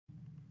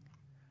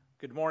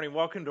Good morning.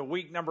 Welcome to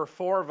week number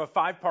 4 of a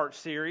 5-part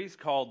series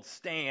called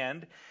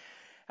Stand.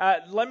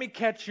 Let me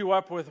catch you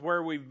up with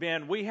where we've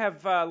been. We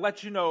have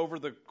let you know over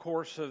the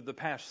course of the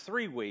past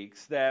 3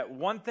 weeks that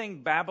one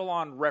thing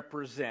Babylon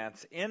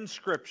represents in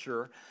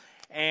Scripture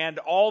and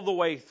all the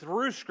way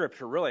through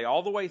Scripture, really,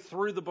 all the way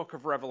through the book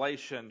of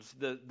Revelations,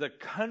 the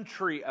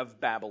country of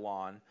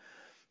Babylon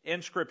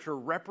in Scripture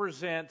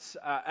represents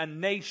a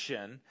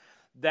nation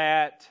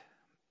that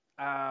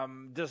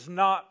does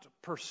not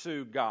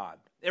pursue God.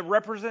 It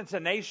represents a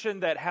nation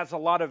that has a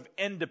lot of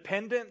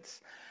independence,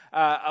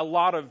 a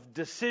lot of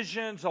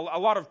decisions, a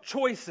lot of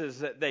choices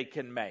that they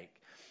can make.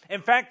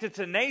 In fact, it's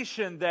a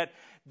nation that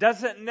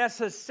doesn't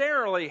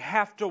necessarily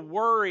have to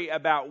worry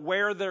about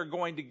where they're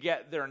going to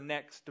get their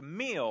next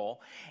meal.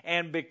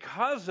 And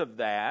because of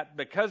that,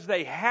 because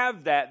they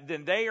have that,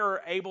 then they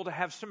are able to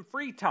have some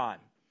free time.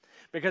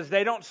 Because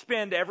they don't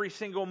spend every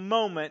single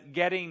moment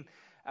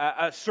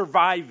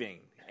surviving.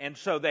 And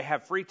so they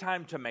have free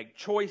time to make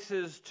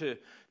choices,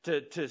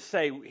 to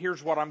say,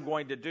 here's what I'm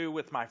going to do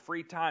with my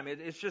free time.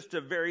 It's just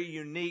a very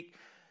unique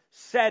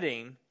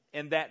setting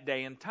in that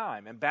day and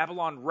time. And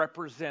Babylon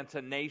represents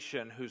a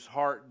nation whose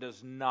heart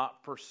does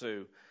not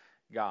pursue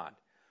God.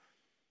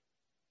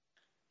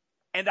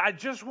 And I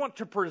just want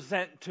to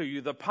present to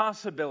you the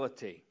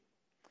possibility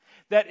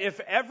that if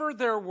ever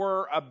there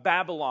were a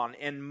Babylon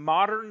in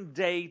modern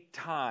day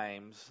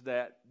times,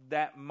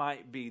 that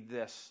might be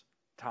this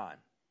time.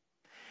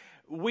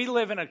 We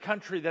live in a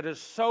country that is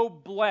so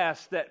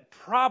blessed that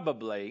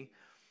probably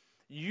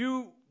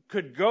you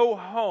could go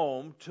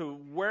home to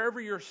wherever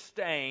you're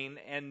staying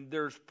and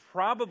there's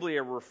probably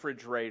a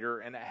refrigerator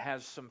and it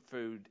has some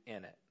food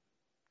in it.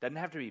 Doesn't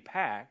have to be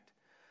packed,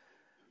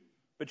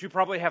 but you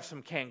probably have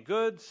some canned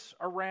goods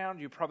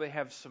around. You probably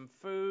have some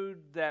food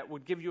that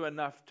would give you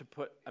enough to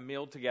put a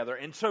meal together.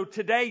 And so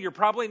today you're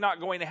probably not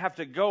going to have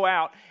to go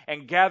out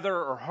and gather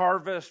or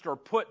harvest or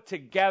put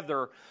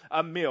together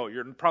a meal.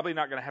 You're probably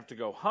not going to have to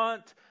go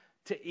hunt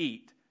to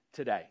eat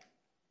today.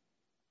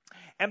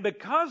 And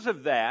because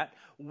of that,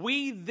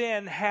 we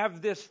then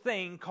have this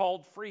thing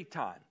called free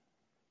time.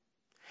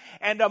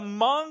 And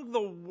among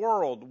the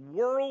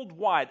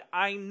worldwide,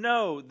 I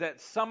know that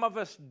some of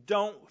us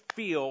don't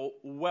feel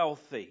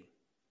wealthy.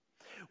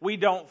 We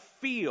don't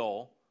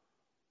feel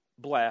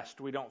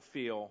blessed. We don't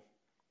feel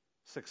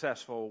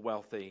successful,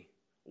 wealthy,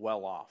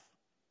 well off.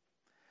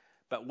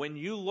 But when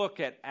you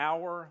look at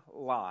our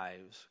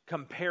lives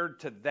compared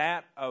to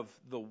that of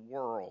the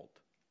world,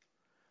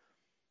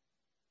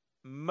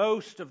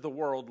 most of the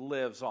world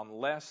lives on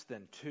less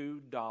than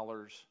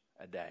 $2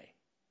 a day.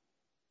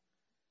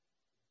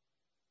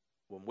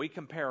 When we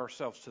compare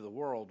ourselves to the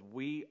world,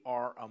 we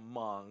are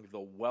among the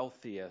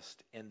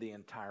wealthiest in the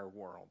entire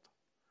world.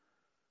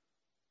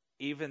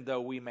 Even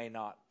though we may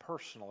not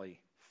personally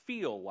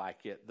feel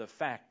like it, the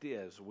fact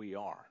is we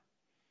are.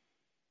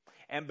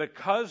 And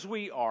because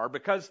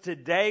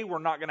today we're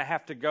not going to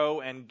have to go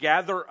and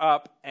gather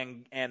up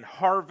and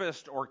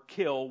harvest or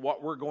kill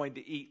what we're going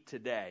to eat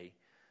today,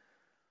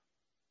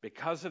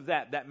 because of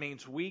that, that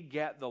means we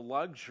get the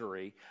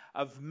luxury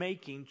of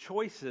making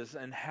choices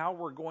in how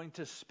we're going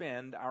to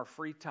spend our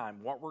free time,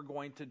 what we're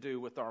going to do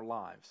with our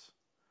lives.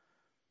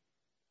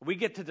 We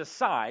get to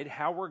decide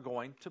how we're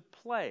going to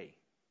play,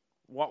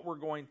 what we're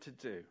going to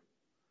do.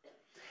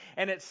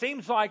 And it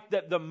seems like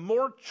that the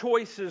more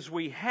choices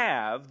we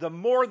have, the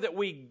more that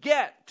we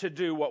get to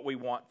do what we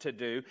want to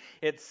do,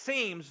 it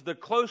seems the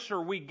closer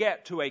we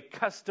get to a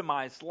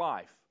customized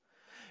life.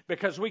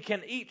 Because we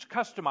can each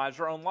customize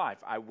our own life.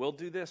 I will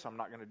do this, I'm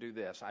not going to do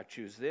this. I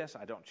choose this,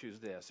 I don't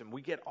choose this. And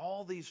we get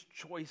all these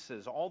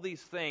choices, all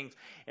these things,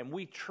 and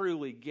we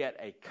truly get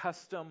a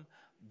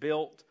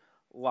custom-built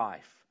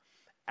life.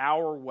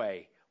 Our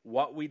way,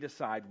 what we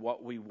decide,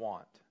 what we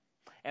want.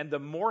 And the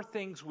more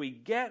things we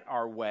get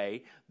our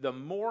way, the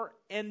more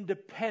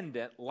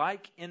independent,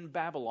 like in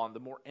Babylon, the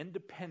more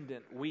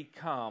independent we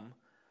become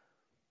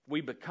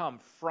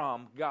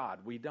from God.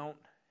 We don't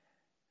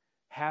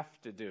have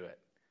to do it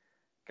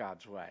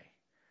God's way.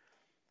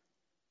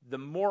 The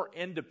more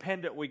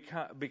independent we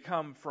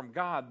become from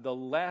God, the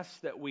less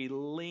that we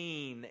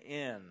lean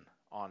in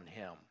on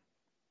Him.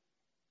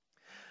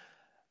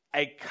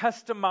 A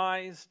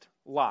customized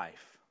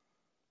life,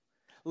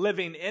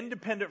 living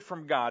independent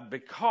from God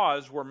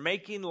because we're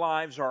making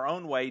lives our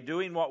own way,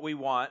 doing what we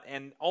want,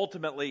 and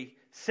ultimately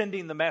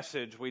sending the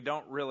message we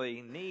don't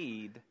really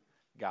need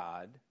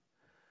God.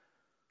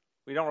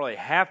 We don't really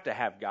have to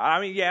have God.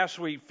 I mean, yes,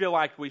 we feel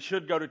like we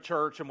should go to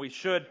church and we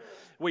should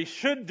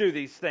do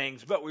these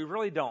things, but we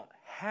really don't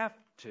have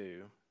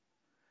to.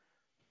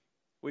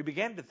 We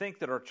begin to think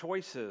that our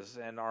choices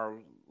and our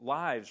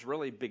lives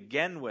really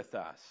begin with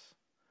us.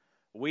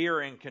 We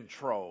are in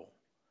control.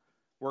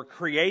 We're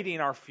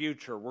creating our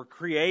future. We're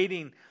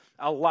creating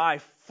a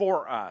life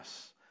for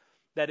us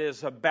that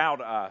is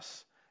about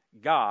us,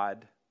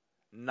 God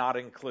not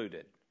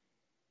included.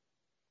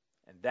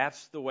 And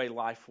that's the way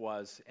life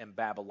was in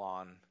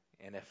Babylon.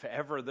 And if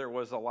ever there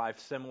was a life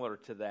similar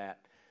to that,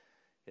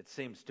 it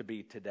seems to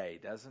be today,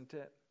 doesn't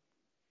it?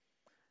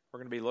 We're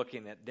going to be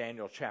looking at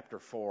Daniel chapter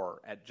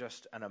 4, at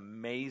just an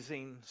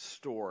amazing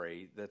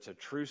story that's a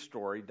true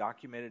story,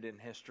 documented in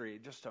history,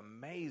 just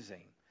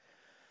amazing.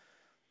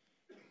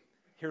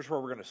 Here's where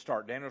we're going to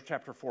start. Daniel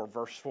chapter 4,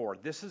 verse 4.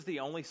 This is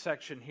the only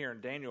section here in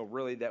Daniel,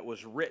 really, that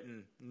was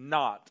written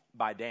not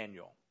by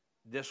Daniel.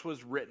 This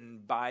was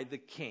written by the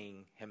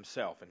king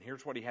himself. And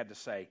here's what he had to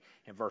say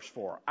in verse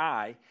 4.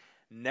 I,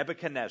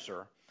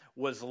 Nebuchadnezzar,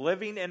 was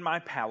living in my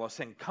palace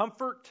in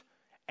comfort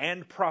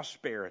and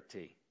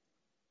prosperity.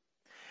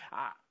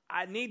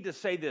 I need to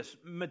say this.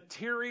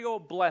 Material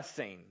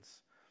blessings,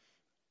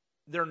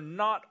 they're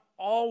not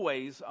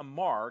always a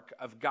mark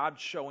of God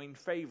showing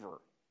favor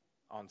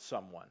on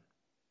someone.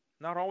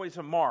 Not always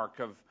a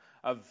mark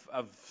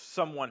of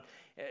someone.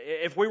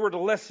 If we were to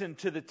listen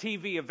to the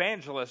TV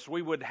evangelists,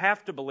 we would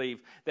have to believe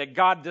that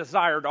God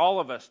desired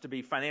all of us to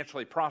be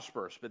financially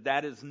prosperous. But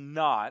that is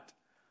not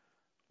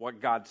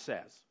what God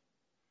says.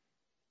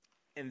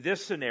 In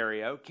this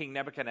scenario, King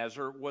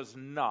Nebuchadnezzar was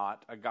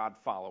not a God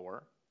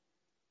follower.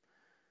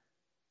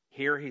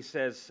 Here he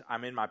says,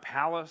 I'm in my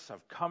palace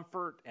of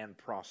comfort and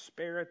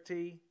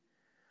prosperity.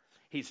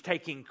 He's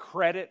taking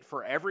credit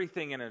for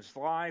everything in his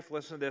life.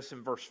 Listen to this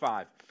in verse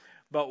 5.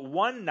 But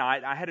one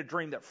night I had a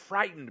dream that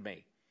frightened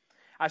me.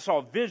 I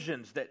saw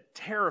visions that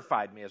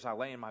terrified me as I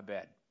lay in my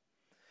bed.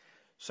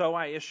 So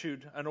I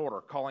issued an order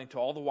calling to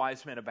all the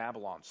wise men of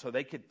Babylon so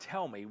they could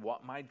tell me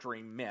what my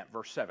dream meant.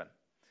 Verse 7.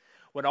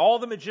 When all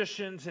the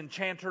magicians,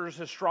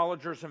 enchanters,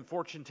 astrologers, and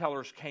fortune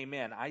tellers came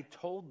in, I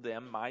told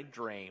them my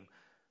dream,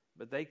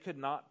 but they could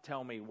not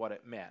tell me what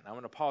it meant. I'm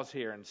going to pause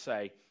here and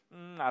say,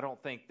 I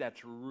don't think that's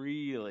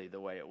really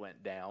the way it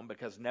went down,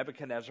 because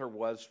Nebuchadnezzar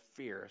was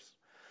fierce.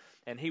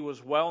 And he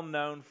was well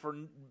known for,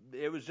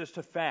 it was just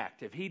a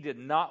fact. If he did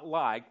not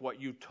like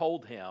what you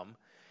told him,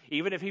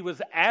 even if he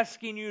was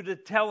asking you to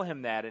tell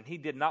him that, and he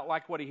did not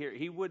like what he heard,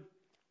 he would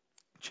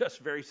just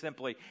very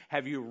simply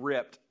have you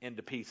ripped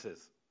into pieces,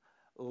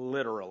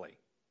 literally.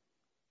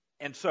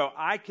 And so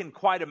I can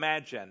quite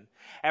imagine,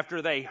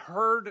 after they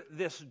heard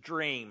this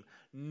dream,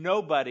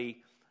 nobody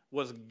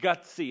was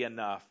gutsy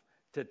enough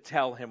to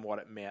tell him what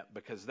it meant,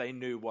 because they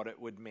knew what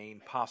it would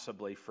mean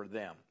possibly for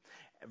them.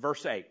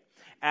 Verse 8,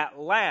 at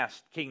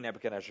last, King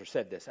Nebuchadnezzar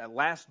said this, at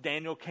last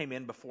Daniel came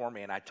in before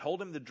me, and I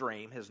told him the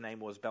dream. His name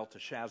was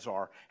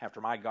Belteshazzar,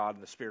 after my God,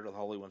 and the Spirit of the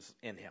Holy One's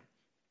in him.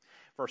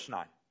 Verse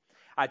 9,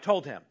 I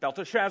told him,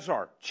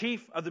 Belteshazzar,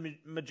 chief of the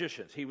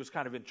magicians, he was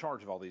kind of in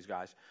charge of all these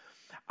guys,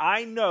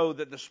 I know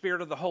that the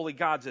Spirit of the holy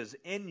gods is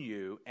in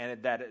you,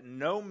 and that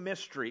no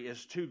mystery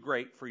is too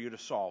great for you to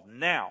solve.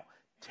 Now,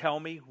 tell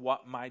me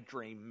what my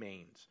dream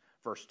means.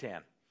 Verse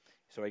 10.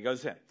 So he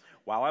goes in.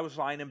 While I was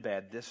lying in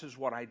bed, this is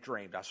what I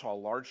dreamed. I saw a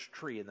large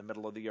tree in the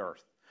middle of the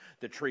earth.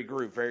 The tree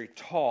grew very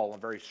tall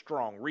and very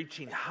strong,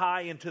 reaching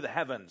high into the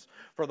heavens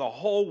for the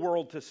whole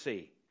world to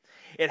see.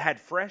 It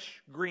had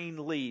fresh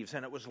green leaves,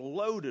 and it was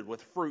loaded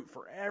with fruit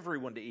for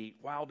everyone to eat.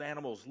 Wild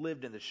animals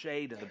lived in the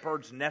shade, and the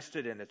birds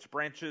nested in its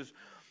branches.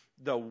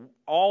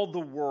 All the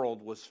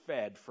world was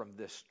fed from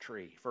this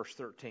tree. Verse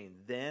 13,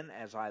 then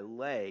as I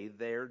lay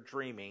there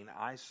dreaming,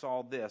 I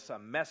saw this, a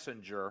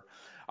messenger,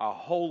 a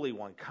holy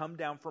one, come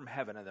down from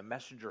heaven, and the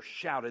messenger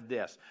shouted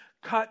this,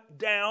 cut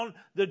down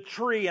the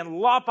tree and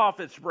lop off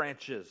its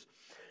branches.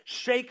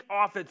 Shake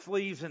off its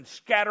leaves and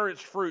scatter its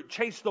fruit.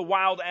 Chase the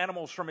wild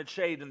animals from its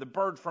shade and the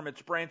bird from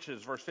its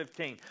branches. Verse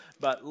 15.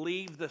 But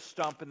leave the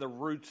stump and the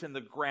roots in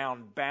the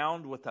ground,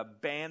 bound with a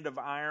band of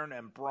iron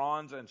and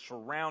bronze and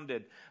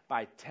surrounded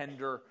by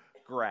tender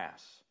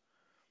grass.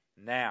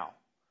 Now,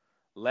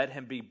 let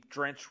him be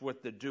drenched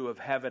with the dew of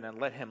heaven,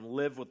 and let him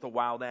live with the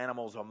wild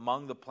animals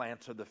among the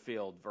plants of the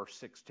field. Verse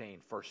 16.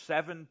 For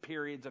 7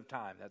 periods of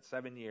time, that's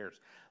 7 years,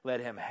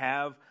 let him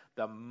have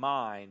the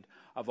mind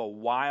of a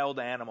wild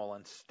animal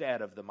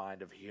instead of the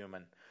mind of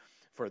human.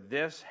 For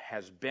this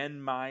has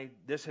been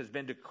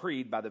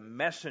decreed by the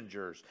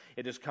messengers.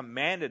 It is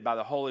commanded by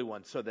the Holy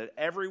One, so that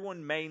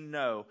everyone may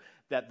know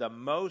that the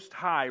Most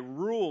High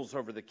rules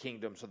over the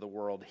kingdoms of the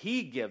world.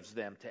 He gives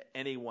them to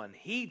anyone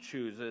he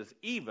chooses,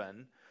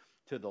 even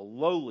to the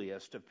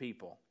lowliest of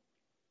people.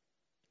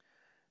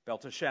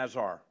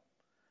 Belteshazzar,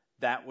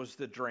 that was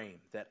the dream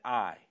that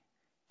I,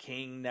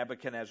 King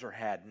Nebuchadnezzar,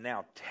 had.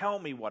 Now tell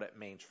me what it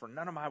means, for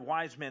none of my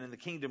wise men in the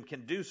kingdom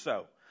can do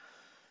so.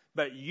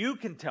 But you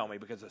can tell me,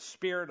 because the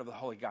Spirit of the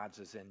holy gods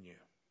is in you.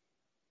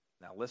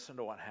 Now listen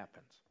to what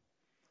happens.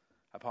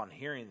 Upon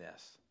hearing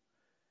this,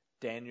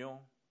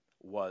 Daniel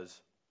was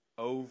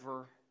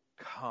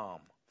overcome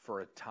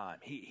for a time.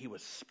 He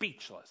was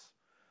speechless.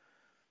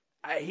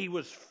 He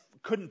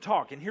couldn't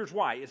talk, and here's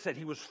why. It said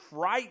he was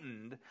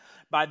frightened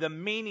by the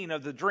meaning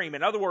of the dream.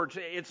 In other words,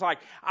 it's like,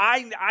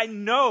 I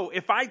know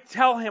if I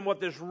tell him what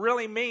this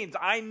really means,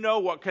 I know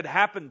what could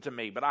happen to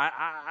me, but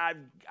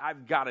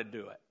I've got to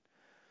do it.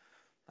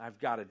 I've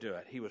got to do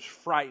it. He was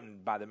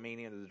frightened by the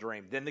meaning of the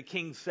dream. Then the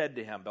king said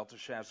to him,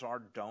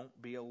 Belteshazzar,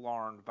 don't be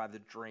alarmed by the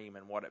dream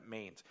and what it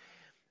means.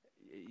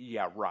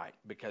 Yeah, right,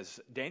 because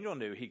Daniel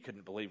knew he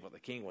couldn't believe what the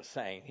king was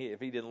saying.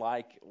 If he didn't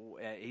like,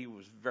 he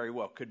was very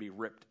well could be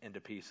ripped into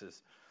pieces.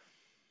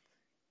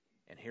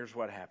 And here's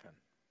what happened.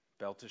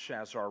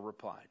 Belteshazzar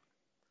replied,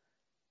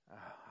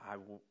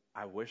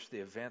 I wish the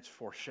events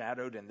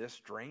foreshadowed in this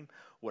dream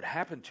would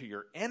happen to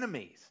your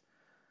enemies.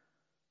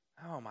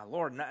 Oh, my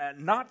Lord,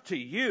 not to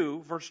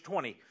you. Verse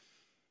 20.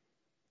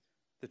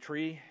 The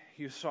tree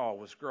you saw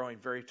was growing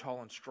very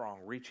tall and strong,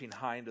 reaching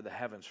high into the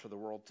heavens for the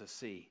world to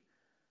see.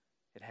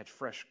 It had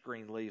fresh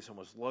green leaves and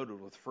was loaded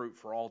with fruit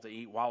for all to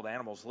eat. Wild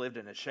animals lived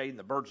in its shade, and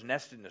the birds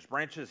nested in its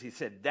branches. He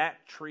said,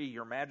 that tree,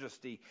 your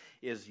majesty,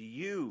 is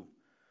you.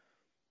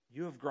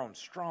 You have grown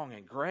strong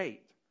and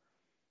great.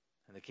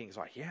 And the king's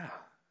like, yeah,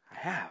 I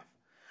have.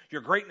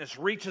 Your greatness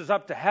reaches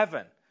up to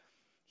heaven.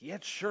 Yeah,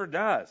 it sure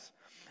does.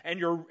 And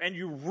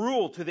you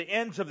rule to the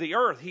ends of the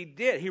earth. He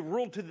did. He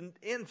ruled to the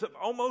ends of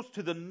almost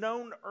to the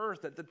known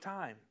earth at the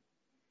time.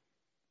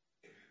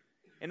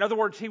 In other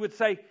words, he would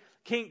say,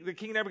 the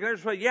king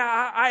Nebuchadnezzar would say,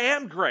 yeah, I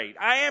am great.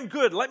 I am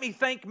good. Let me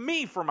thank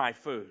me for my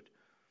food.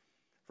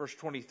 Verse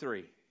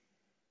 23.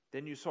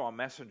 Then you saw a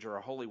messenger,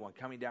 a holy one,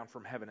 coming down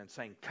from heaven and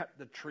saying, cut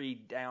the tree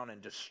down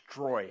and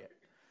destroy it.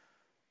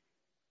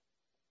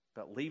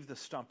 But leave the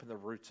stump and the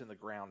roots in the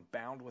ground,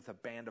 bound with a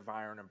band of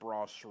iron and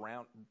bronze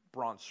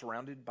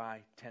surrounded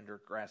by tender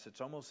grass. It's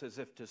almost as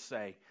if to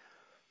say,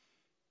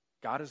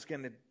 God is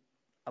going to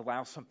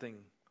allow something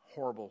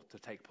horrible to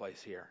take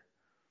place here.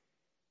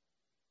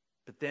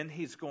 But then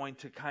he's going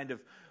to kind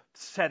of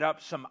set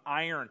up some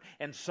iron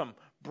and some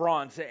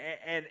bronze,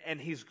 and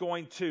he's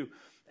going to,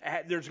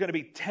 there's going to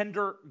be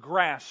tender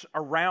grass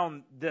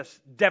around this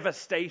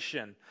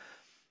devastation.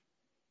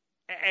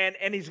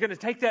 And he's going to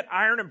take that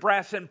iron and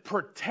brass and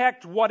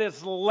protect what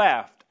is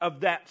left of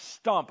that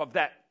stump, of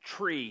that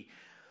tree.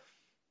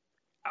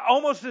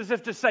 Almost as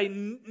if to say,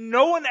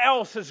 no one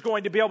else is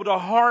going to be able to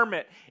harm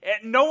it.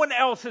 No one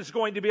else is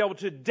going to be able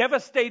to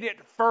devastate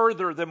it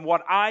further than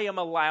what I am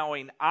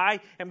allowing. I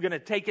am going to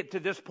take it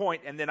to this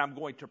point, and then I'm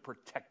going to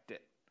protect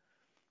it.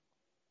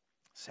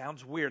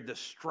 Sounds weird, the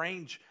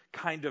strange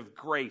kind of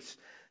grace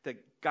that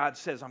God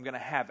says I'm going to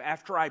have.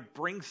 After I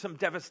bring some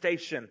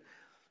devastation,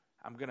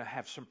 I'm going to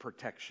have some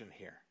protection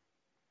here.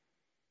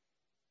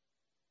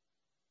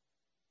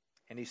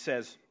 And he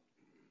says,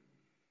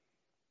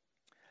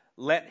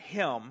 let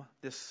him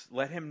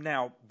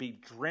now be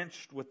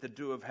drenched with the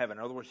dew of heaven.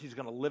 In other words, he's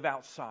going to live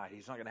outside.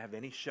 He's not going to have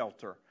any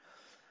shelter.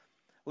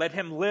 Let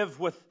him live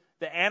with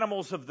the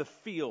animals of the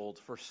field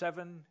for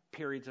 7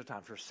 periods of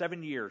time. For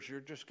 7 years, you're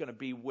just going to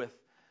be with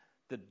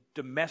the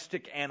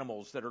domestic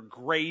animals that are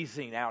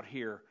grazing out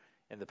here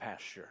in the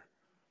pasture.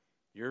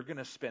 You're going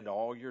to spend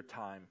all your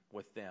time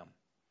with them.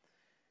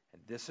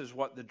 And this is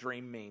what the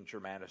dream means,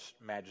 your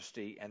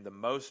majesty. And the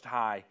Most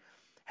High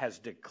has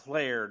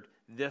declared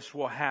this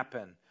will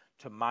happen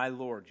to my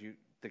Lord,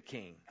 the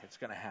king. It's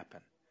going to happen.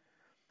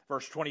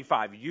 Verse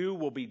 25, you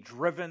will be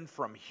driven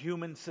from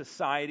human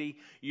society.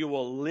 You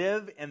will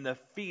live in the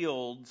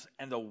fields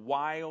and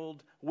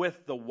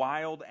with the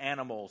wild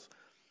animals.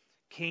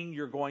 King,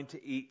 you're going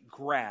to eat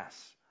grass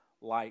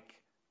like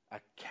a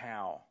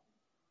cow.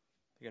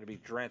 You're going to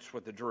be drenched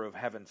with the dew of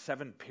heaven.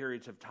 7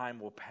 periods of time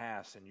will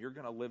pass, and you're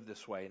going to live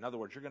this way. In other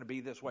words, you're going to be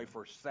this way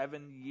for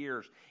 7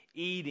 years,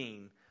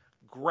 eating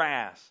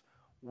grass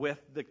with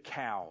the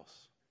cows,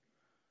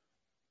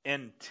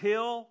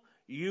 until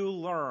you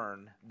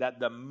learn that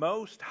the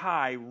Most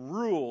High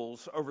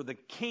rules over the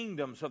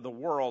kingdoms of the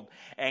world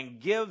and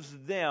gives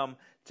them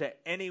to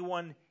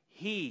anyone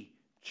he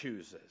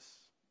chooses.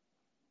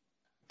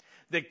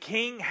 The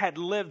king had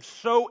lived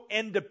so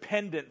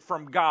independent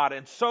from God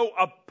and so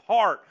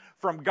apart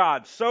from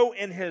God, so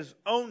in his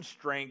own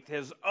strength,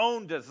 his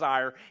own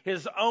desire,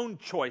 his own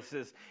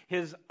choices,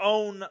 his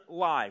own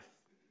life.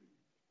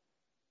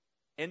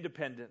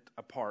 Independent,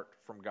 apart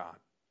from God.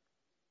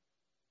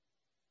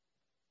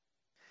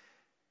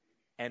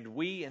 And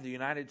we in the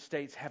United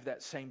States have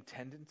that same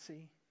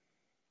tendency.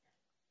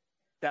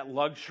 That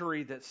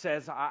luxury that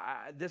says,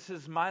 this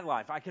is my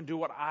life. I can do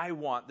what I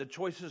want. The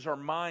choices are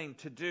mine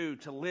to do,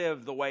 to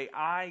live the way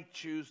I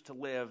choose to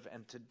live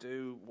and to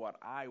do what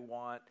I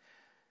want.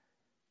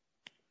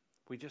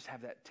 We just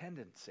have that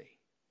tendency.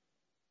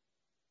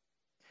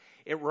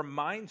 It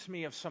reminds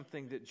me of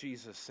something that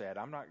Jesus said.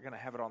 I'm not going to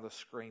have it on the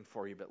screen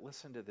for you, but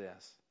listen to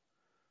this.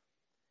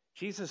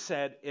 Jesus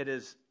said, it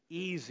is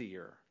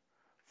easier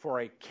for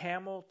a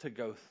camel to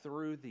go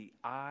through the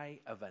eye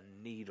of a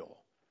needle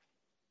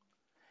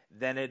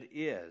than it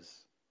is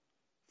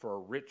for a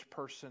rich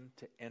person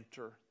to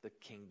enter the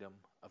kingdom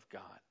of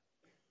God.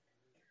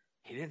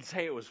 He didn't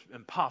say it was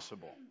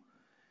impossible.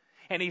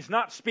 And he's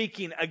not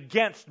speaking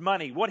against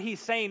money. What he's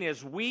saying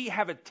is we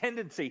have a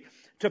tendency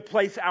to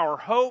place our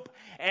hope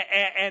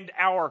and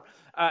our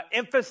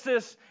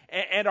emphasis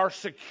and our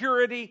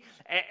security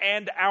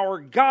and our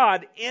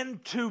God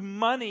into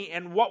money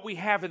and what we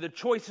have and the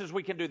choices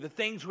we can do, the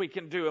things we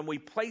can do. And we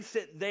place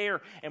it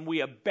there and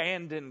we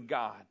abandon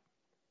God.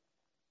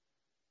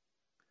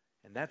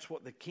 And that's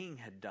what the king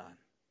had done.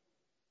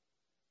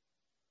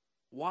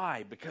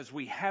 Why? Because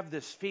we have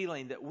this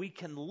feeling that we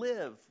can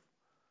live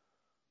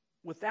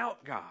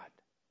without God.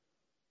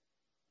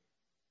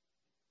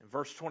 In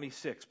verse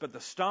 26, but the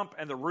stump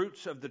and the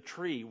roots of the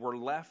tree were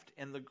left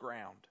in the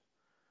ground.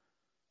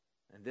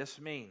 And this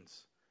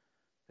means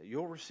that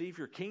you'll receive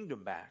your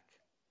kingdom back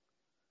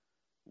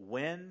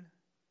when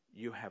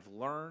you have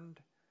learned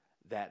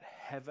that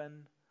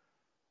heaven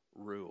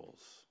rules.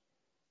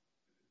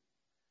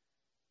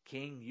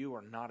 King, you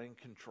are not in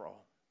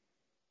control.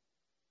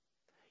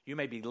 You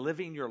may be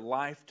living your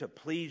life to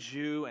please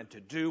you and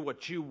to do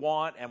what you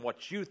want and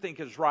what you think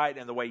is right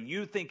and the way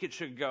you think it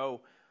should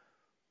go.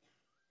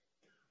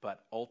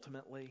 But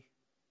ultimately,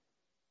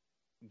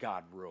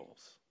 God rules.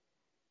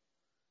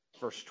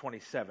 Verse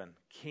 27,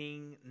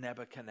 King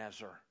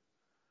Nebuchadnezzar,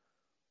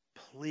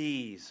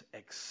 please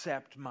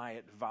accept my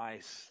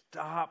advice.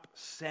 Stop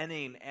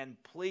sinning and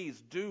please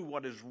do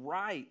what is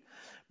right.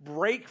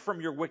 Break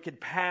from your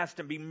wicked past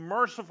and be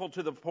merciful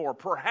to the poor.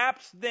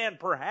 Perhaps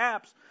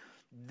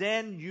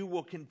then you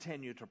will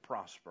continue to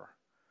prosper.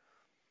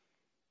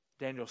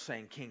 Daniel's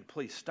saying, King,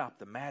 please stop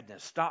the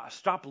madness.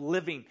 Stop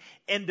living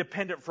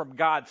independent from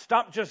God.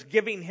 Stop just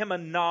giving him a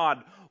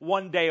nod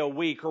one day a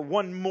week or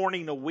one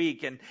morning a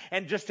week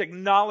and just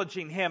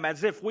acknowledging him,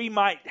 as if we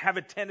might have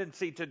a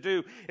tendency to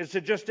do, is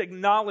to just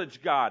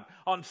acknowledge God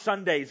on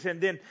Sundays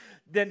and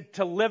then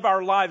to live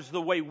our lives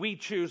the way we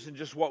choose and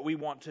just what we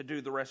want to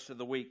do the rest of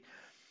the week.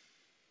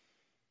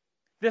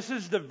 This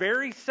is the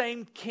very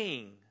same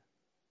king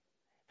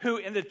who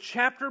in the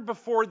chapter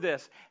before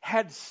this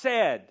had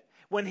said,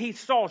 when he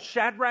saw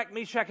Shadrach,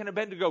 Meshach, and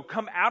Abednego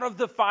come out of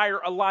the fire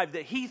alive,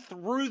 that he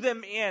threw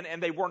them in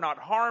and they were not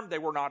harmed, they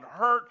were not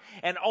hurt,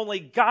 and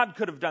only God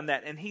could have done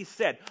that. And he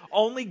said,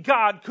 only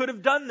God could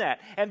have done that.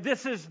 And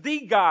this is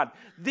the God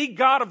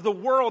of the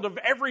world, of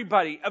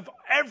everybody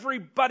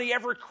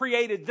ever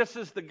created. This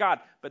is the God.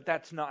 But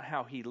that's not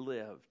how he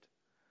lived.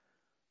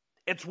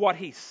 It's what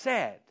he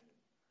said,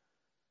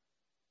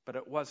 but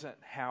it wasn't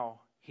how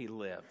he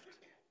lived.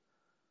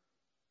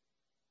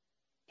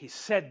 He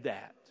said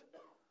that.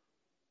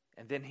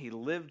 And then he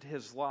lived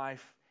his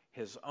life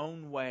his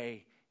own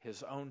way,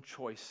 his own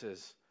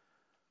choices,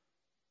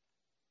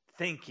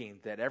 thinking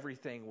that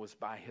everything was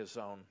by his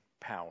own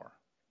power.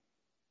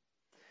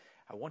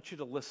 I want you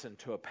to listen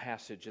to a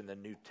passage in the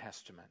New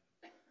Testament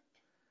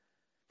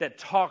that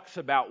talks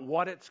about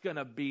what it's going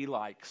to be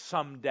like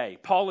someday.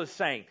 Paul is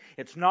saying,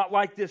 it's not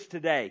like this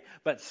today,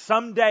 but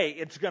someday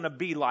it's going to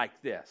be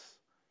like this.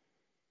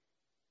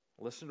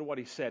 Listen to what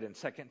he said in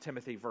 2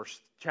 Timothy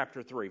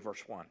chapter 3,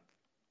 verse 1.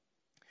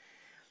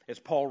 It's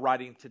Paul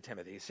writing to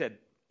Timothy. He said,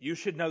 you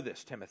should know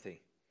this,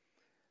 Timothy,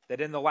 that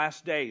in the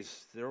last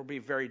days there will be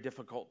very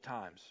difficult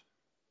times.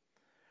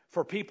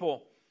 For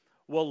people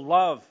will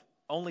love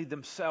only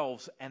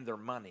themselves and their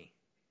money.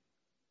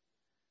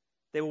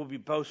 They will be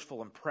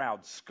boastful and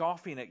proud,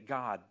 scoffing at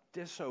God,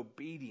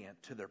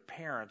 disobedient to their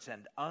parents,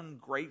 and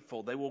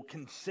ungrateful. They will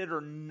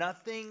consider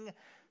nothing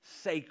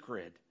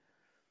sacred.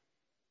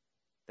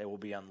 They will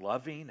be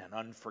unloving and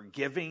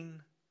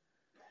unforgiving.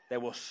 They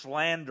will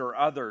slander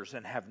others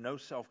and have no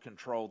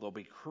self-control. They'll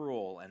be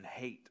cruel and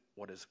hate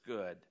what is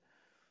good.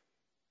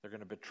 They're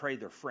going to betray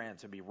their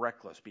friends and be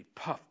reckless, be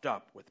puffed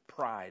up with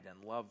pride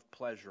and love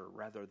pleasure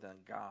rather than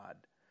God.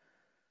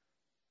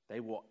 They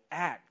will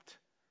act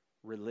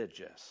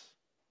religious,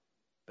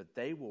 but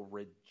they will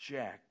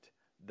reject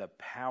the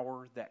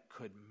power that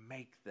could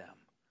make them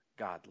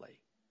godly.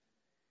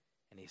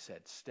 And he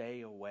said,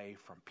 stay away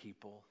from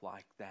people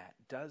like that.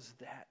 Does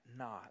that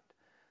not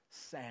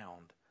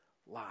sound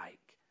like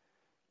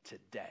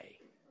today?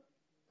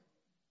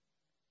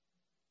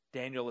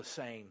 Daniel is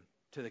saying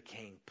to the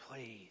king,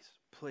 please,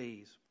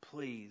 please,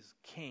 please,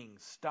 king,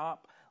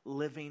 stop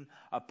living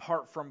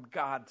apart from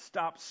God.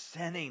 Stop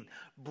sinning.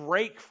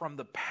 Break from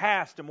the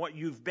past and what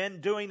you've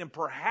been doing, and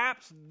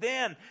perhaps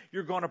then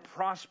you're going to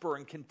prosper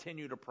and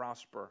continue to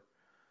prosper.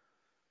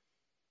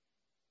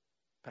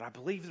 But I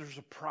believe there's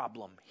a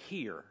problem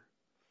here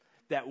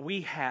that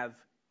we have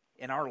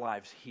in our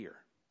lives here.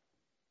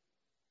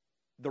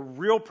 The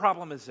real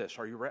problem is this.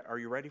 Are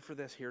you ready for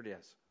this? Here it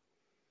is.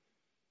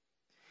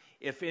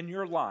 If in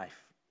your life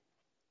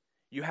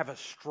you have a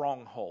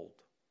stronghold,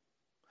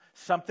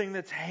 something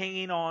that's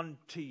hanging on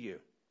to you.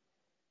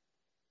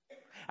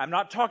 I'm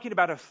not talking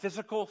about a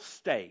physical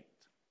state.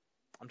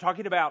 I'm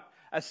talking about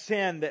a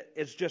sin that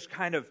is just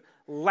kind of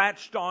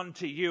latched on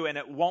to you and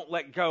it won't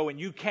let go and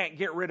you can't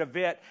get rid of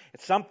it.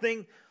 It's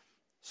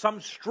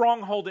some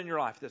stronghold in your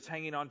life that's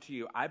hanging on to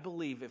you. I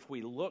believe if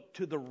we look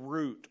to the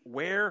root,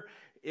 where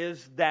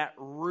is that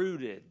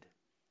rooted?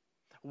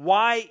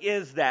 Why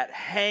is that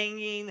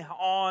hanging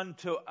on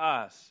to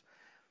us?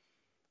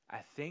 I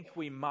think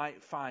we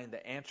might find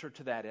the answer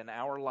to that in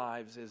our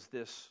lives is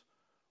this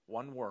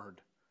one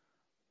word: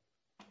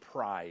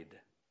 pride.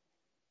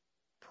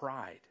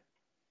 Pride.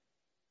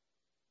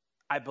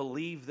 I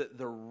believe that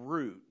the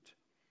root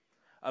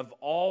of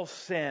all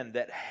sin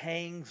that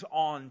hangs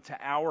on to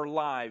our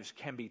lives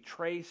can be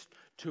traced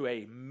to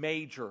a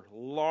major,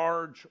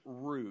 large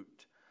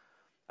root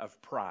of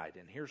pride.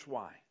 And here's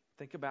why.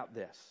 Think about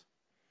this.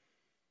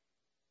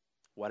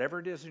 Whatever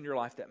it is in your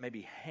life that may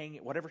be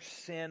hanging, whatever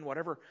sin,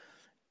 whatever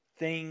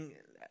thing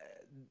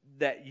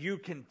that you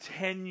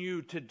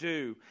continue to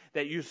do,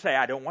 that you say,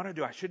 I don't want to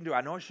do, I shouldn't do,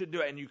 I know I shouldn't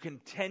do it, and you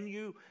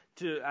continue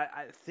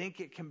I think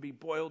it can be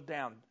boiled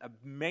down, a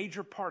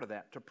major part of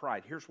that, to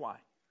pride. Here's why.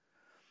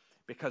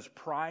 Because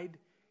pride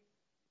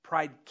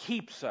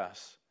keeps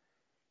us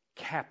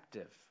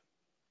captive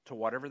to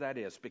whatever that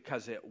is,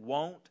 because it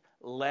won't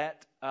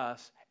let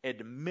us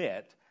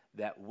admit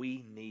that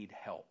we need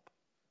help.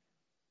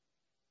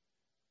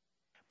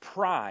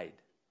 Pride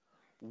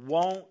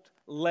won't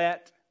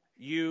let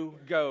you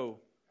go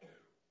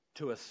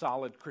to a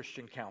solid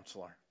Christian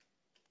counselor.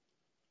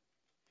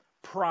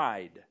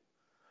 Pride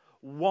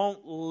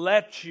won't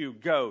let you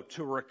go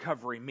to a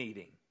recovery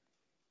meeting.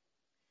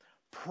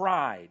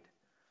 Pride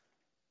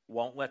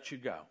won't let you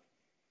go.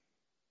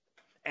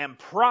 And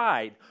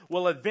pride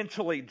will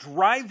eventually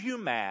drive you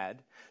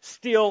mad,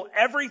 steal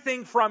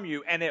everything from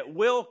you, and it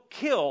will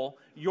kill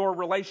your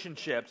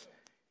relationships.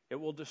 It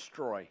will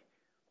destroy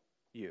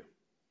you.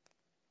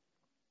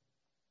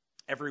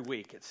 Every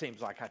week, it seems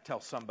like I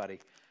tell somebody,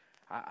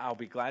 I'll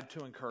be glad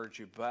to encourage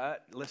you,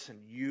 but listen,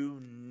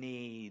 you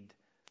need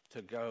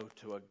to go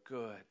to a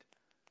good,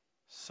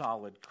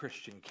 solid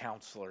Christian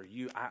counselor.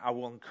 I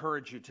will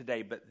encourage you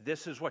today, but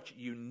this is what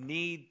you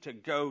need to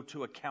go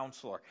to a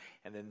counselor.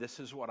 And then this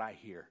is what I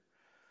hear.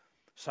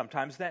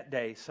 Sometimes that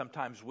day,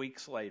 sometimes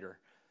weeks later,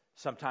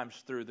 sometimes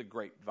through the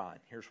grapevine.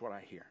 Here's what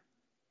I hear.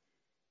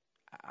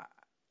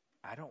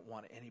 I don't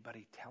want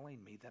anybody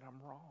telling me that I'm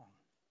wrong.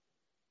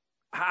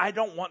 I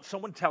don't want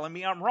someone telling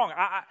me I'm wrong.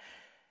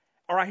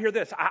 Or I hear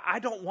this. I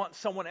don't want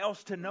someone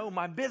else to know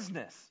my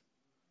business.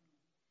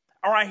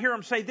 Or I hear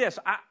them say this.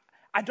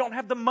 I don't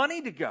have the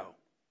money to go.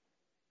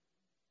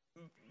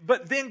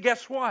 But then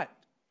guess what?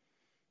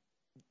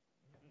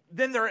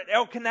 Then they're at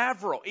El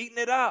Canaveral eating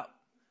it up.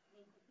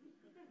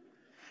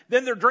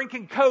 Then they're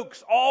drinking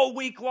Cokes all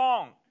week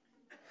long.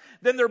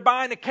 Then they're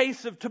buying a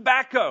case of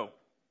tobacco.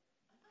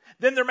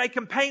 Then they're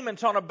making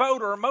payments on a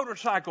boat or a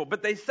motorcycle.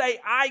 But they say,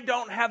 I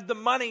don't have the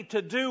money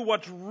to do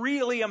what's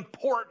really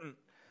important.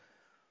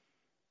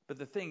 But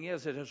the thing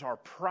is, it is our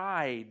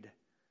pride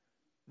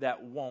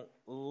that won't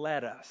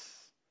let us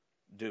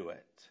do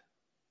it.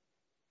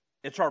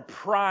 It's our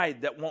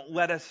pride that won't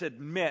let us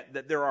admit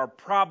that there are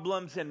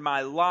problems in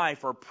my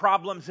life, or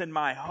problems in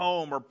my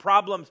home, or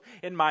problems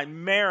in my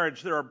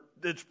marriage.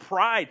 It's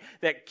pride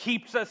that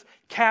keeps us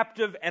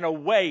captive and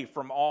away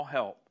from all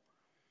help.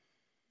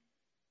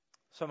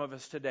 Some of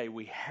us today,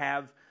 we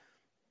have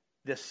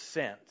this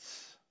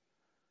sense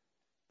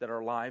that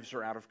our lives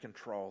are out of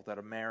control, that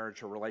a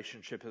marriage or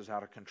relationship is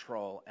out of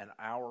control, and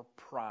our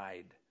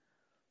pride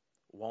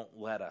won't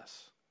let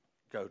us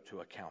go to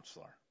a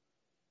counselor.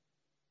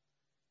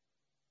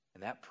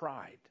 And that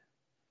pride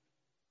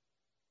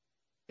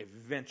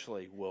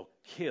eventually will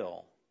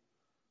kill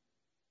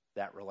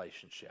that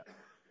relationship.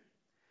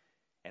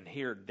 And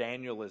here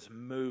Daniel is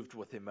moved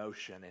with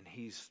emotion, and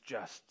he's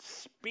just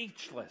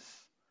speechless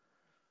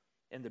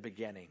in the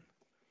beginning.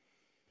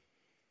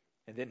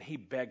 And then he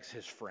begs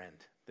his friend,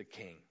 the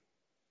king,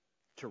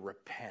 to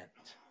repent,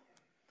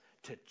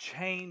 to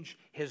change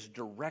his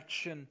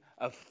direction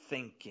of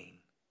thinking.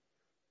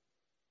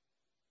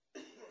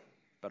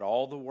 But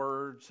all the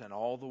words and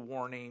all the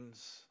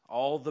warnings,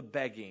 all the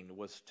begging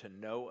was to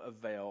no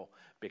avail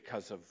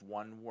because of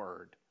one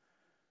word: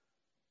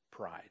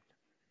 pride.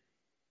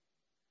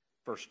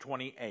 Verse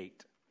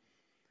 28,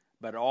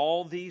 but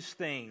all these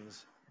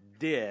things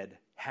did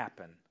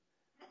happen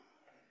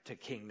to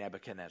King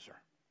Nebuchadnezzar.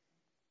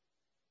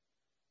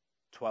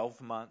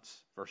 12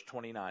 months, verse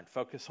 29.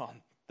 Focus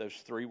on those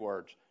three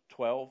words.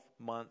 12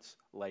 months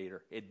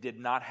later. It did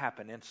not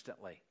happen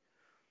instantly.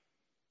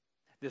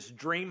 This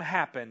dream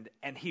happened,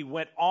 and he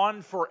went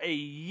on for a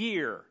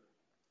year,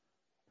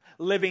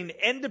 living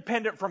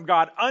independent from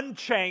God,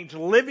 unchanged,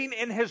 living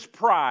in his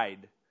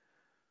pride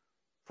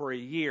for a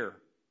year.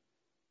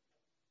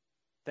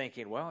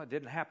 Thinking, well, it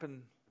didn't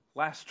happen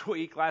last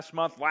week, last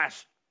month,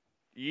 last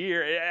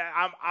year.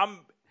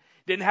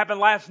 Didn't happen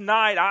last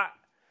night.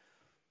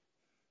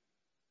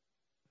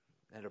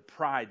 And the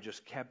pride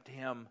just kept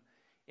him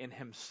in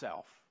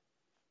himself.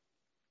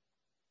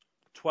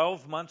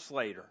 12 months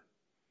later,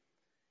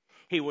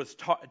 he was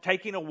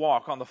taking a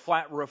walk on the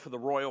flat roof of the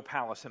royal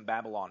palace in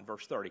Babylon,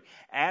 verse 30.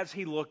 As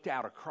he looked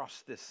out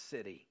across this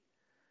city,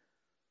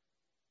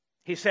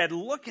 he said,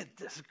 look at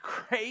this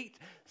great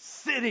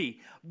city,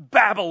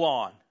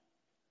 Babylon.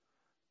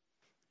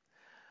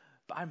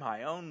 By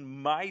my own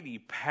mighty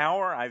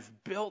power, I've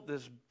built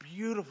this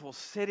beautiful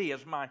city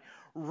as my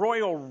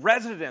royal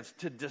residence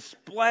to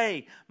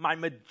display my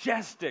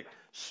majestic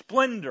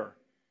splendor.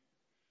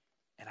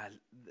 And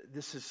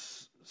this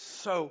is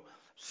so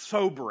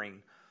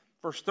sobering.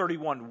 Verse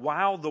 31,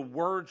 while the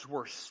words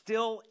were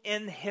still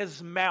in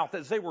his mouth,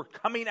 as they were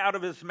coming out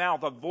of his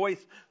mouth, a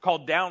voice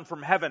called down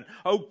from heaven,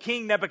 O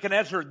King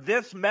Nebuchadnezzar,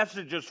 this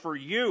message is for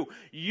you.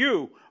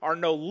 You are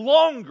no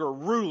longer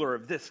ruler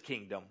of this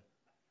kingdom.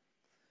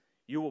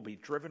 You will be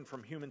driven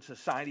from human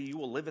society. You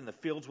will live in the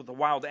fields with the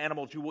wild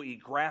animals. You will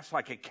eat grass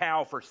like a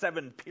cow for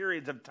 7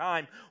 periods of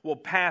time will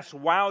pass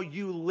while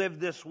you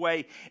live this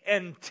way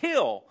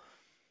until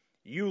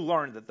you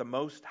learn that the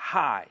Most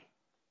High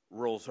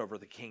rules over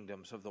the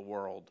kingdoms of the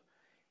world,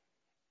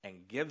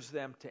 and gives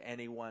them to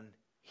anyone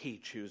he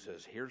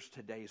chooses. Here's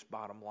today's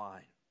bottom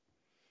line.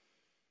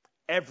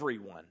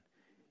 Everyone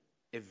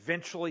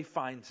eventually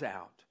finds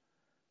out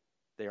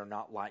they are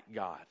not like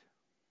God.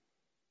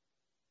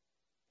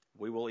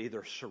 We will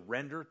either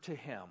surrender to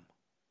him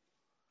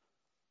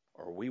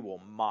or we will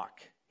mock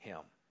him.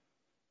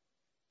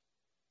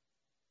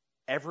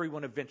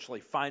 Everyone eventually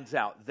finds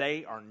out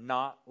they are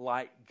not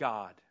like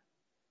God.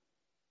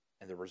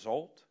 And the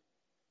result?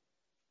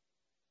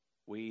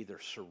 We either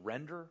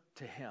surrender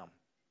to him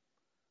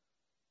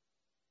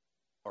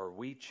or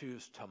we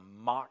choose to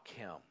mock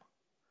him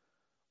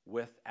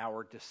with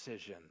our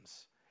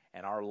decisions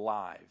and our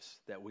lives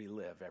that we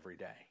live every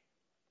day.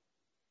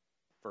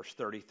 Verse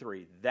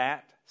 33,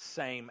 that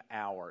same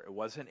hour, it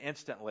wasn't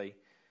instantly,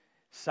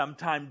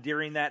 sometime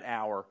during that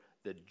hour,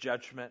 the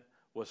judgment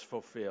was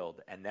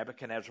fulfilled, and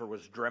Nebuchadnezzar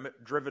was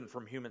driven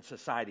from human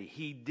society.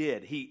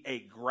 He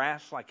ate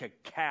grass like a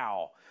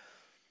cow.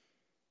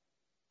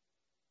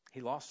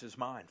 He lost his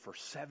mind for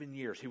 7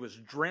 years. He was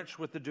drenched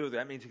with the dew.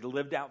 That means he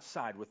lived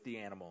outside with the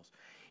animals.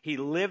 He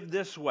lived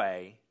this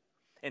way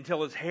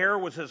until his hair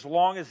was as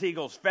long as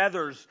eagle's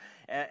feathers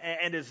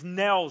and his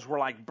nails were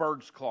like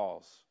bird's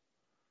claws.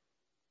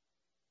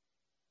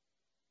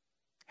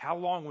 How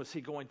long was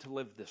he going to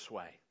live this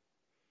way?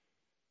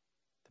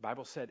 The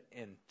Bible said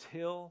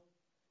until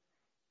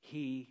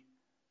he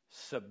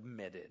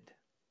submitted,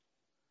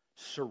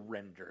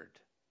 surrendered.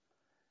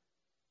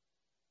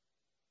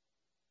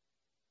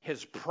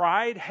 His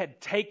pride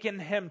had taken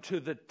him to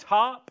the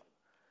top,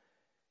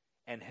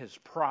 and his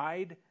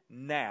pride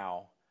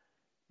now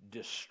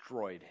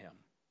destroyed him.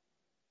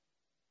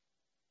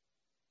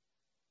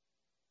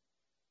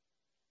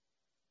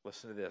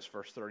 Listen to this,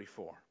 verse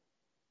 34.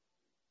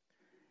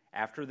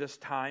 After this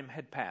time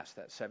had passed,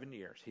 that 7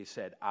 years, he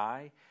said,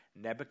 I,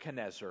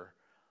 Nebuchadnezzar,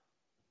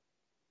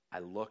 I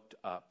looked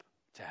up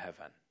to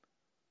heaven.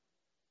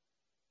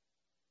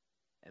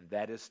 And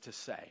that is to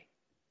say,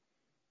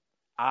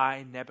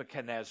 I,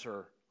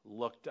 Nebuchadnezzar,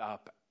 looked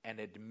up and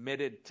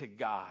admitted to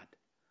God,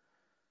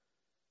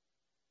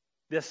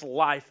 this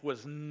life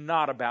was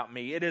not about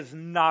me. It is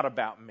not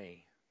about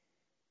me.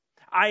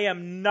 I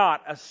am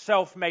not a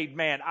self-made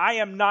man. I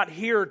am not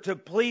here to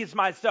please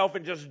myself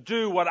and just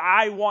do what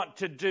I want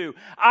to do.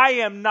 I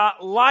am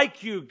not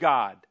like you,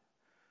 God.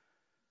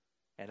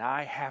 And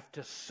I have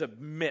to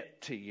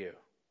submit to you.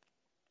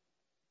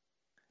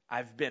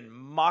 I've been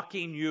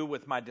mocking you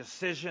with my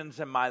decisions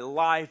and my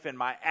life and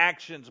my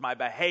actions, my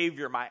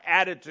behavior, my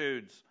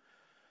attitudes.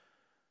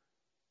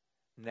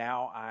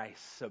 Now I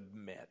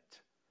submit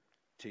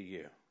to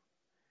you.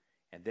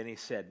 And then he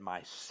said,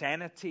 my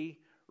sanity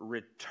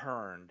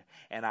returned,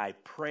 and I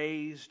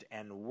praised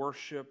and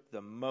worshiped the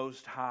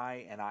Most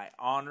High, and I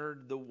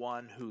honored the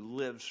one who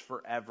lives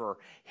forever.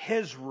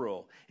 His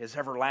rule is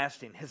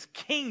everlasting. His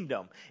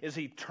kingdom is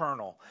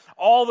eternal.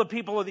 All the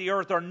people of the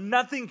earth are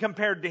nothing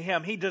compared to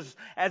him. He does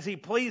as he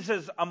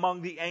pleases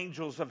among the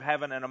angels of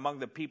heaven and among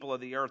the people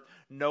of the earth.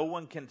 No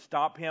one can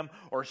stop him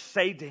or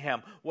say to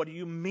him, what do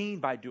you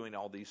mean by doing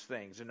all these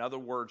things? In other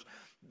words,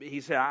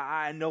 he said,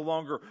 I no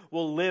longer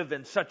will live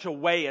in such a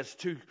way as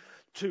to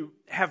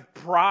have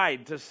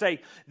pride, to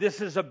say,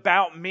 this is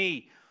about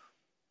me.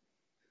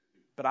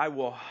 But I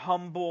will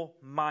humble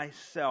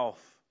myself.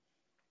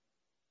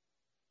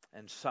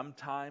 And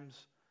sometimes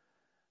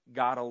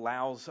God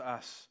allows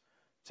us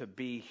to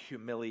be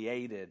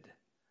humiliated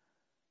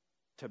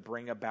to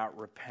bring about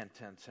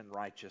repentance and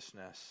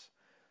righteousness.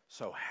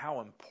 So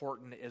how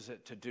important is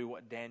it to do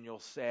what Daniel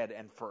said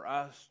and for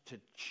us to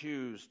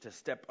choose to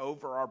step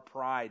over our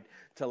pride,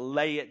 to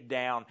lay it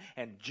down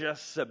and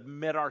just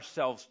submit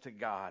ourselves to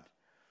God,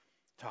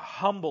 to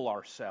humble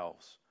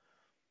ourselves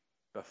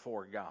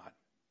before God.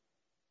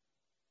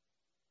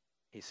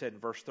 He said in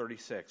verse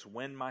 36,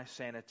 when my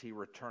sanity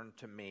returned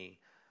to me,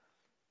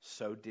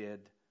 so did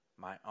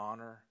my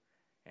honor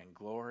and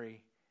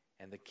glory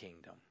and the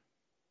kingdom.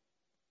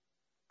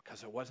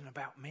 Because it wasn't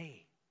about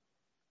me.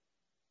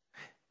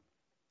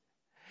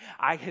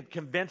 I had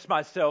convinced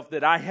myself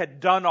that I had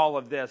done all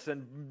of this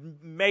and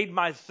made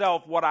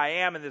myself what I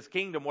am in this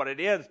kingdom, what it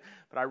is,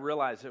 but I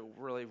realized it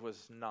really was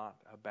not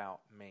about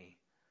me.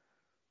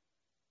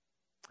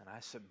 And I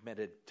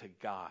submitted to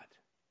God.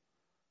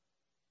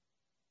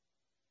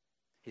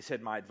 He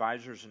said, my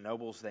advisors and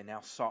nobles, they now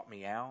sought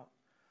me out,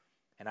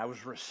 and I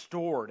was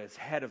restored as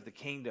head of the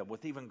kingdom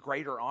with even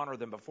greater honor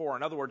than before.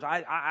 In other words,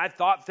 I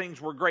thought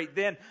things were great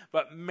then,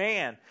 but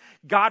man,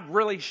 God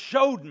really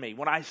showed me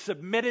when I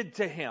submitted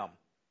to him.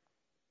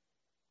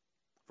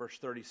 Verse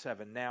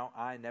 37, now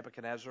I,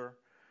 Nebuchadnezzar,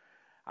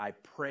 I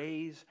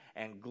praise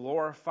and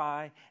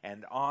glorify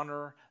and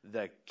honor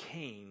the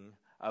King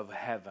of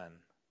heaven.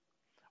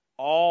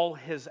 All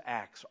his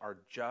acts are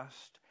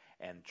just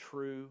and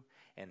true,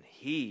 and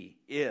he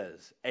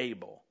is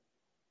able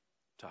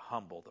to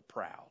humble the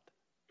proud.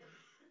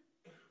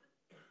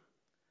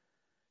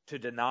 To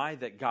deny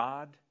that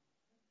God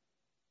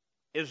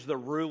is the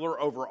ruler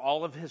over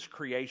all of his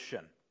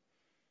creation,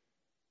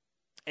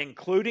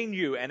 including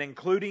you and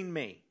including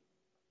me,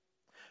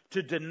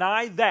 To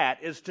deny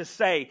that is to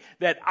say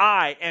that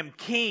I am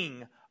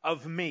king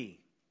of me.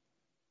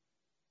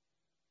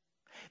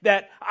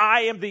 That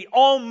I am the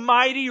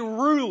almighty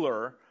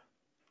ruler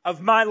of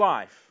my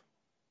life.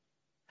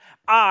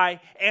 I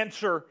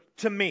answer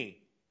to me.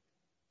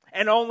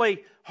 And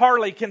only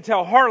Harley can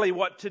tell Harley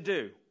what to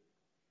do.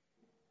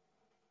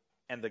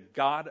 And the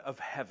God of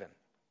heaven,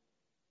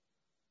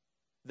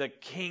 the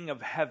King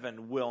of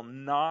heaven, will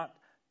not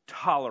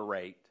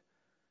tolerate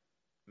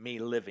me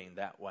living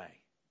that way.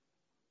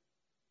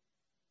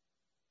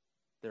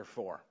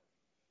 Therefore,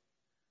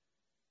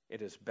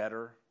 it is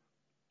better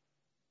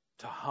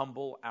to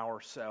humble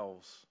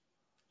ourselves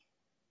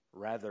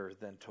rather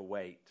than to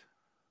wait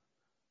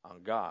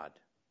on God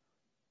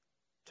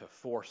to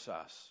force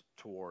us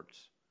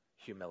towards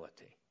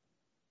humility.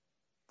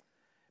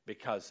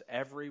 Because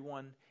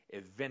everyone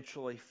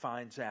eventually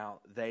finds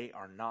out they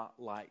are not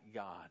like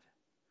God.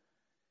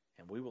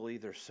 And we will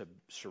either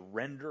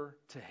surrender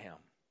to Him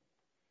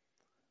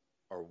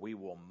or we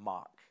will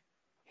mock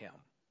Him.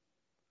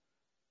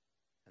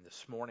 And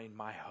this morning,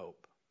 my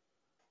hope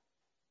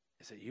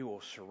is that you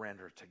will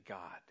surrender to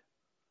God,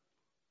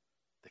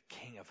 the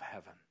King of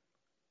heaven.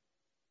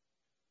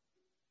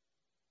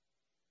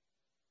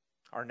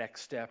 Our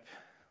next step,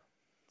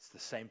 it's the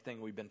same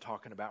thing we've been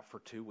talking about for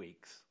 2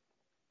 weeks.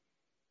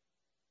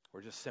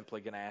 We're just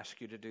simply going to ask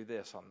you to do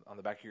this. On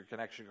the back of your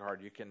connection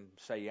card, you can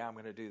say, yeah, I'm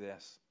going to do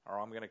this, or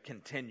I'm going to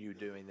continue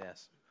doing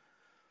this.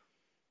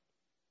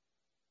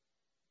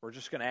 We're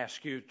just going to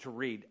ask you to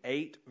read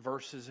 8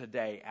 verses a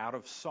day out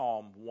of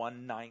Psalm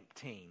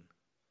 119.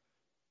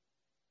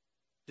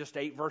 Just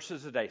 8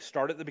 verses a day.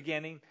 Start at the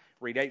beginning,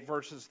 read 8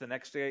 verses, the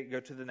next day go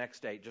to the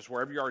next 8. Just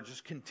wherever you are,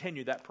 just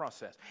continue that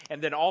process.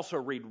 And then also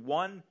read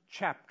 1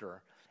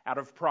 chapter out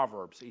of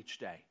Proverbs each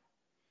day.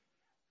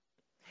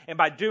 And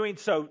by doing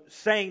so,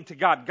 saying to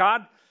God,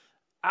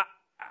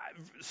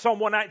 Psalm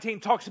 119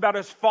 talks about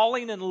us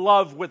falling in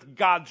love with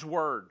God's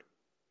Word.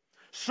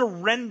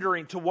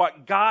 Surrendering to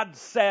what God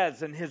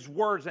says and His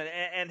words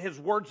and His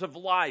words of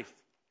life.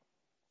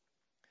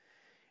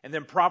 And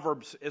then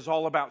Proverbs is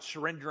all about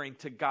surrendering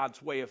to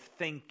God's way of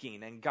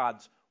thinking and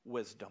God's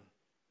wisdom.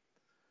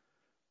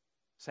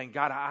 Saying,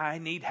 God, I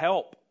need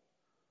help.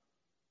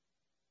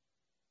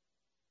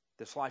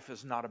 This life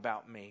is not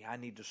about me. I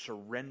need to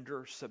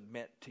surrender,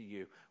 submit to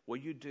you. Will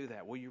you do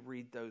that? Will you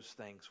read those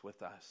things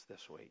with us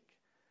this week?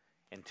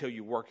 Until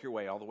you work your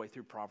way all the way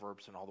through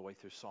Proverbs and all the way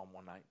through Psalm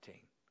 119.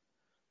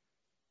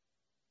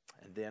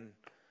 And then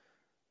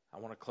I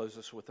want to close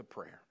this with a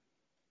prayer.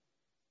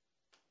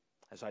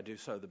 As I do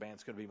so, the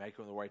band's going to be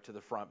making their way to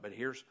the front. But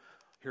here's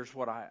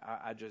what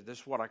this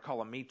is what I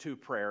call a Me Too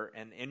prayer.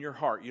 And in your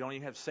heart, you don't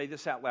even have to say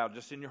this out loud,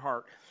 just in your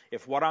heart.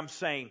 If what I'm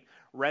saying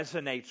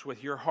resonates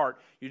with your heart,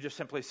 you just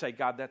simply say,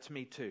 God, that's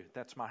me too.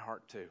 That's my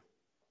heart too.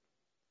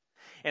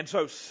 And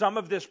so some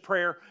of this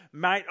prayer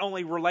might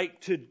only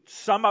relate to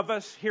some of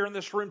us here in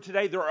this room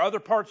today. There are other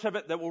parts of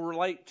it that will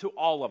relate to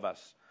all of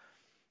us.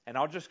 And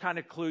I'll just kind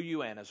of clue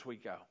you in as we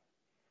go.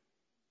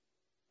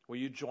 Will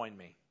you join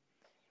me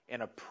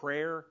in a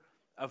prayer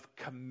of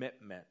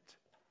commitment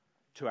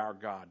to our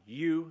God?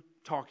 You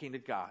talking to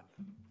God.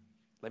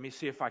 Let me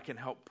see if I can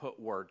help put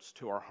words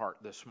to our heart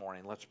this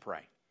morning. Let's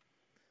pray.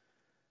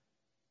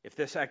 If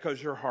this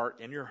echoes your heart,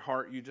 in your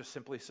heart you just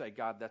simply say,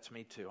 God, that's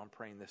me too. I'm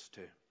praying this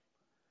too.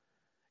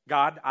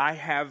 God, I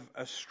have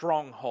a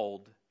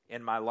stronghold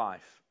in my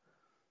life.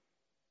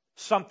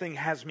 Something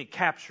has me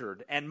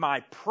captured, and my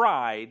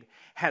pride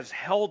has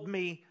held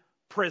me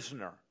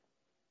prisoner,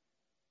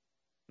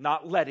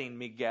 not letting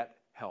me get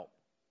help.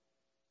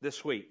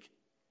 This week,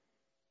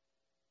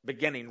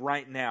 beginning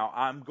right now,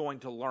 I'm going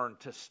to learn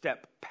to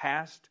step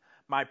past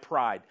my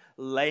pride,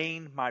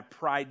 laying my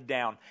pride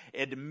down,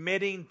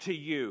 admitting to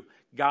you,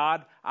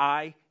 God,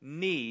 I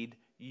need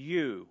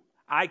you.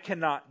 I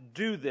cannot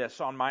do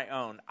this on my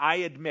own. I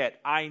admit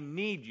I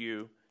need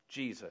you,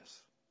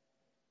 Jesus.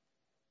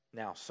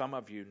 Now, some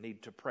of you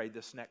need to pray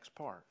this next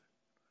part.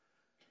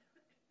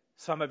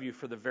 Some of you,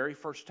 for the very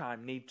first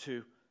time, need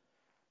to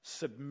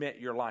submit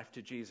your life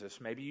to Jesus.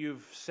 Maybe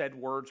you've said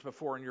words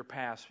before in your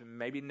past,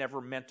 maybe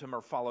never meant them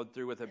or followed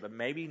through with it, but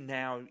maybe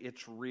now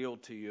it's real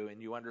to you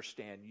and you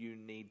understand you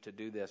need to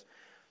do this.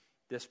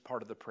 This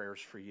part of the prayer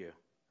is for you.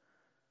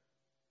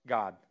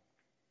 God,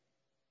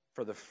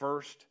 for the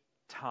first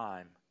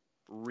time,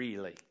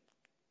 really,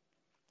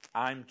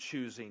 I'm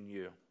choosing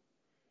you.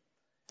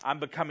 I'm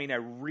becoming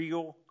a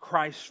real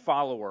Christ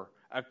follower,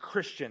 a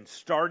Christian,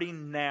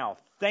 starting now.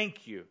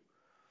 Thank you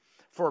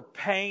for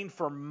paying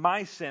for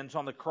my sins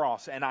on the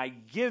cross, and I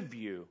give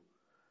you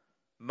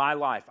my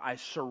life. I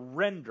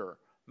surrender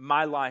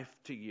my life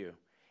to you.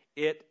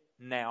 It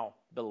now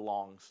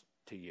belongs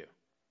to you.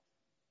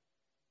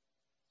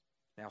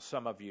 Now,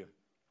 some of you,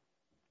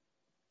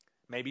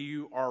 maybe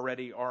you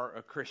already are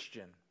a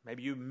Christian.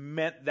 Maybe you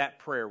meant that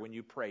prayer when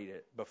you prayed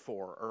it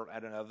before or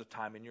at another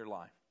time in your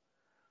life.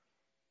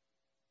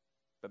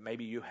 But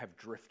maybe you have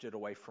drifted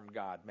away from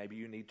God. Maybe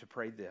you need to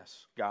pray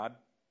this. God,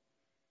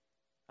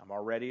 I'm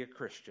already a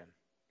Christian,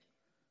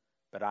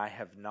 but I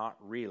have not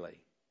really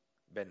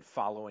been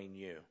following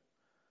you.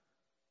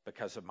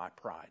 because of my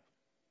pride.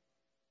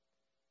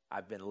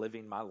 I've been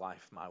living my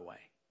life my way.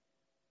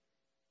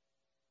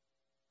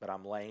 But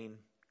I'm laying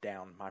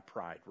down my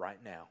pride right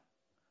now.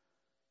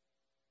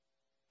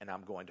 And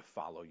I'm going to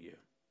follow you.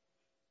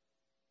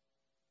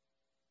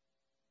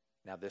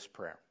 Now this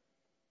prayer.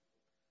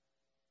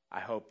 I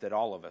hope that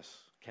all of us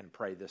can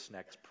pray this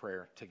next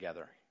prayer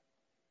together.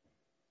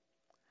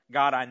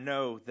 God, I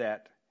know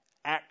that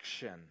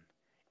action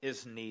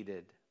is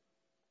needed.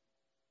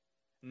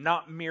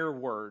 Not mere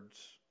words.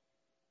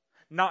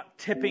 Not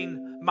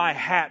tipping my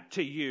hat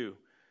to you.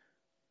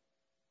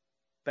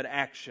 But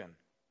action.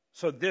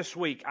 So this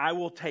week I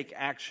will take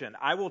action.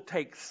 I will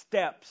take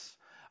steps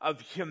of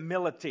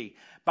humility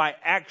by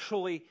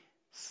actually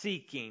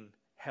seeking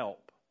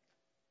help.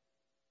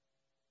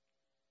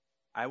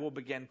 I will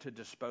begin to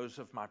dispose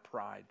of my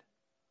pride.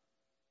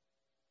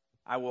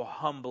 I will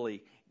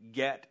humbly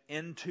get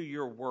into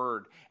your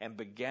word and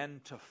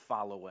begin to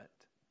follow it.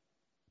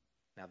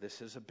 Now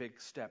this is a big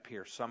step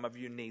here. Some of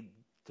you need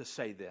to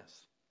say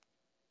this.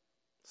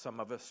 Some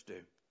of us do.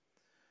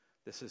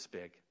 This is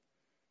big.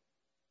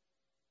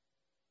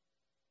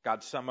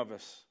 God, some of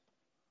us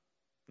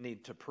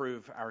need to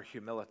prove our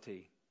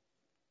humility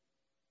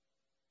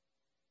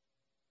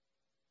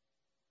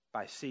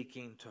by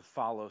seeking to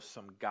follow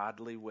some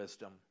godly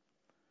wisdom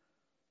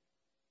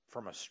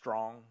from a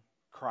strong,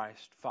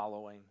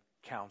 Christ-following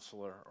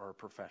counselor or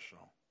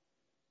professional.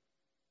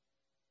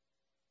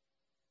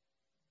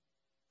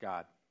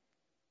 God,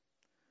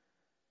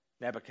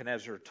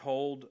 Nebuchadnezzar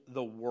told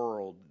the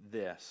world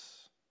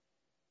this.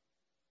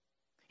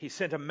 He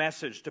sent a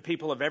message to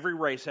people of every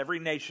race, every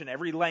nation,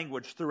 every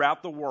language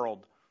throughout the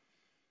world.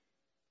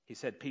 He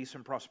said, peace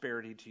and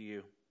prosperity to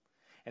you.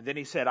 And then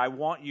he said, I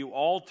want you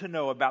all to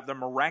know about the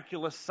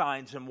miraculous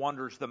signs and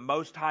wonders the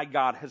Most High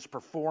God has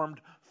performed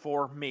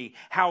for me.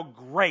 How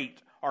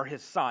great are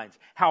His signs.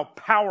 How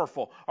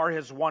powerful are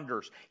His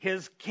wonders.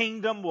 His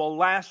kingdom will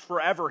last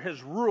forever.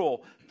 His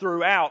rule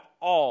throughout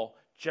all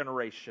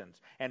generations.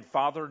 And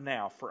Father,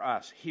 now for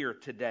us here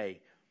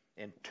today,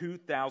 in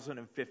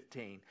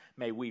 2015,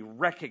 may we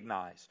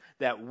recognize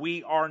that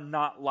we are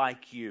not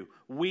like you.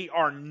 We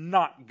are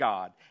not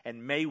God.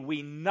 And may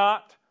we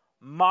not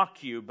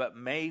mock you, but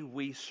may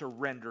we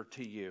surrender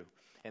to you.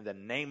 In the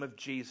name of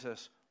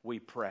Jesus, we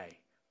pray.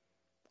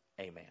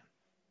 Amen.